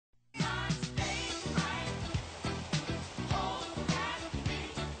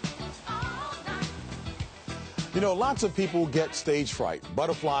You know, lots of people get stage fright,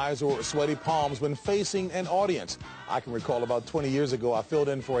 butterflies or sweaty palms when facing an audience. I can recall about 20 years ago, I filled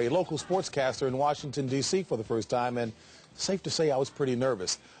in for a local sportscaster in Washington, D.C. for the first time, and safe to say I was pretty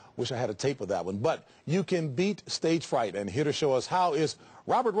nervous. Wish I had a tape of that one. But you can beat stage fright, and here to show us how is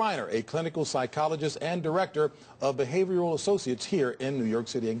Robert Reiner, a clinical psychologist and director of Behavioral Associates here in New York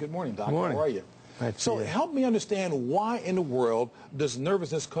City. And good morning, Doc. Good morning. How are you? So help me understand, why in the world does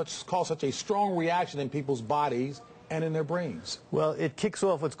nervousness cause such a strong reaction in people's bodies and in their brains? Well, it kicks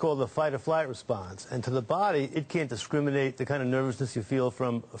off what's called the fight or flight response. And to the body, it can't discriminate the kind of nervousness you feel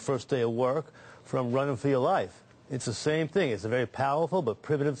from a first day of work, from running for your life. It's the same thing. It's a very powerful but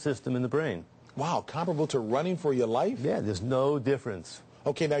primitive system in the brain. Wow, comparable to running for your life? Yeah, there's no difference.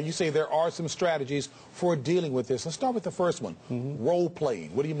 Okay, now you say there are some strategies for dealing with this. Let's start with the first one,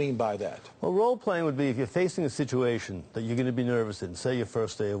 role-playing. What do you mean by that? Well, role-playing would be if you're facing a situation that you're going to be nervous in, say your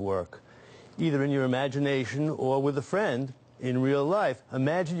first day of work, either in your imagination or with a friend in real life.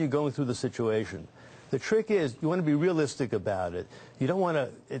 Imagine you're going through the situation. The trick is you want to be realistic about it. You don't want to,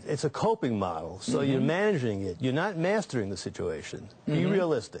 it's a coping model, so you're managing it. You're not mastering the situation. Be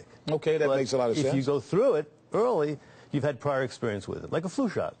realistic. Okay, that makes a lot of sense. If you go through it early, you've had prior experience with it, like a flu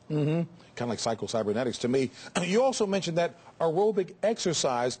shot. Kind of like psycho-cybernetics to me. You also mentioned that aerobic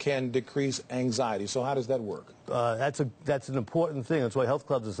exercise can decrease anxiety. So how does that work? That's an important thing. That's why health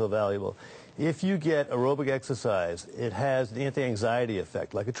clubs are so valuable. If you get aerobic exercise, it has an anti-anxiety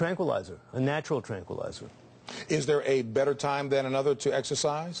effect, like a tranquilizer, a natural tranquilizer. Is there a better time than another to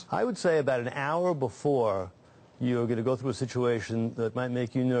exercise? I would say about an hour before you're going to go through a situation that might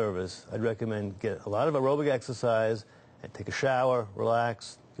make you nervous. I'd recommend get a lot of aerobic exercise and take a shower,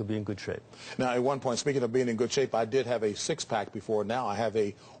 relax. You'll be in good shape. Now, at one point, speaking of being in good shape, I did have a six-pack before. Now I have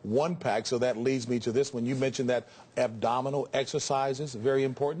a one-pack, so that leads me to this one. You mentioned that abdominal exercises, very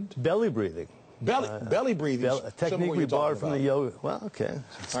important. Belly breathing. Belly breathing. A technique we borrowed from the yoga. Well, okay.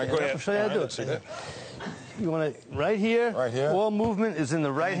 All right, go ahead. I'll show you how to do it. You want to, right here? Right here. All movement is in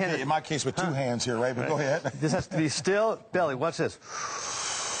the right hand. In my case, with two hands here, right? But go ahead. This has to be still. Belly, watch this.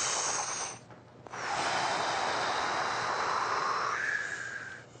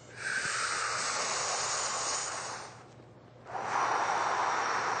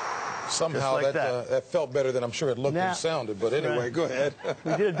 Somehow like that felt better than I'm sure it looked and sounded. But anyway, go ahead.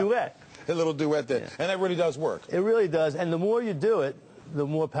 We did a duet. A little duet there. Yeah. And that really does work. It really does. And the more you do it, the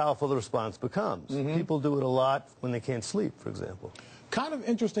more powerful the response becomes. People do it a lot when they can't sleep, for example. Kind of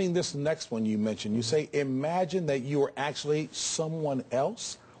interesting, this next one you mentioned. You say, imagine that you are actually someone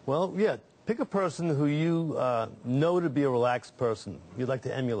else? Well, yeah. Pick a person who you know to be a relaxed person you'd like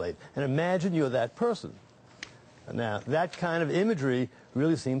to emulate, and imagine you're that person. Now, that kind of imagery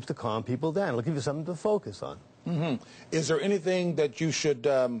really seems to calm people down. It'll give you something to focus on. Is there anything that you should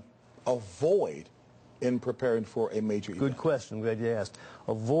avoid in preparing for a major event? Good question. I'm glad you asked.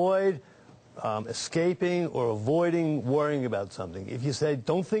 Avoid escaping or avoiding worrying about something. If you say,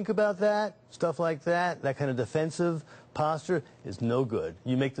 don't think about that, stuff like that, that kind of defensive posture is no good.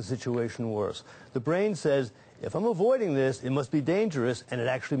 You make the situation worse. The brain says, if I'm avoiding this, it must be dangerous, and it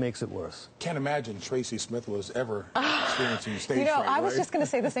actually makes it worse. Can't imagine Tracy Smith was ever experiencing stage fright, I was just going to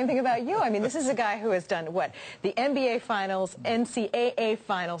say the same thing about you. I mean, this is a guy who has done, what, the NBA Finals, NCAA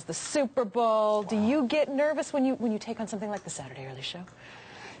Finals, the Super Bowl. Wow. Do you get nervous when you take on something like the Saturday Early Show?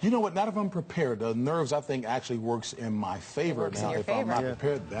 You know what? Not if I'm prepared. The nerves, I think, actually works in my favor. Now, if I'm not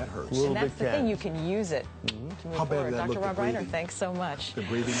prepared, that hurts. And that's the thing. You can use it to move How bad forward. did that Dr. look, Rob Reiner, thanks so much. The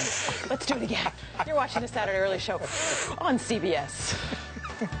breathing. Let's do it again. You're watching the Saturday Early Show on CBS.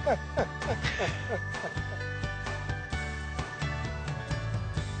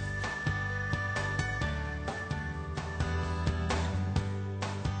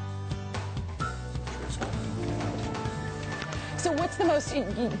 So what's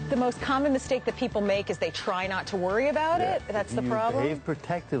the most common mistake that people make is they try not to worry about it? That's the problem? You behave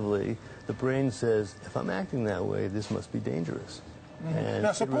protectively. The brain says, if I'm acting that way, this must be dangerous.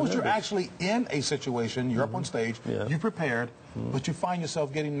 Now, suppose you're actually in a situation, you're up on stage, you're prepared, but you find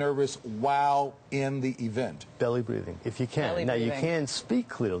yourself getting nervous while in the event. Belly breathing, if you can. Now, you can't speak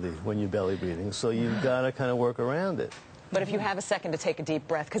clearly when you're belly breathing, so you've got to kind of work around it. But if you have a second to take a deep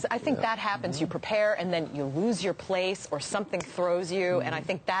breath, because I think that happens, you prepare and then you lose your place or something throws you, and I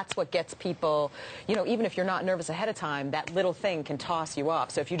think that's what gets people, you know, even if you're not nervous ahead of time, that little thing can toss you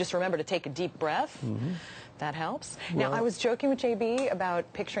off. So if you just remember to take a deep breath, that helps. Now, I was joking with JB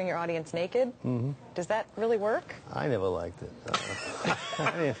about picturing your audience naked. Does that really work? I never liked it.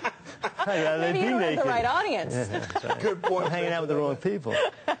 Maybe you don't have the right audience. Good point. I'm hanging out with the wrong people.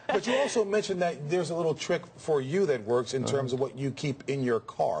 But you also mentioned that there's a little trick for you that works in terms of what you keep in your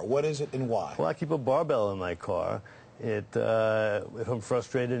car. What is it and why? Well, I keep a barbell in my car. If I'm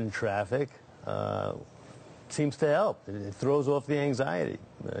frustrated in traffic, seems to help. It throws off the anxiety.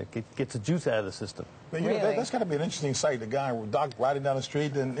 It gets the juice out of the system. Man, Really? That's got to be an interesting sight. The guy, Doc, riding down the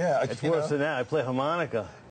street, and yeah. It's worse than that. I play harmonica.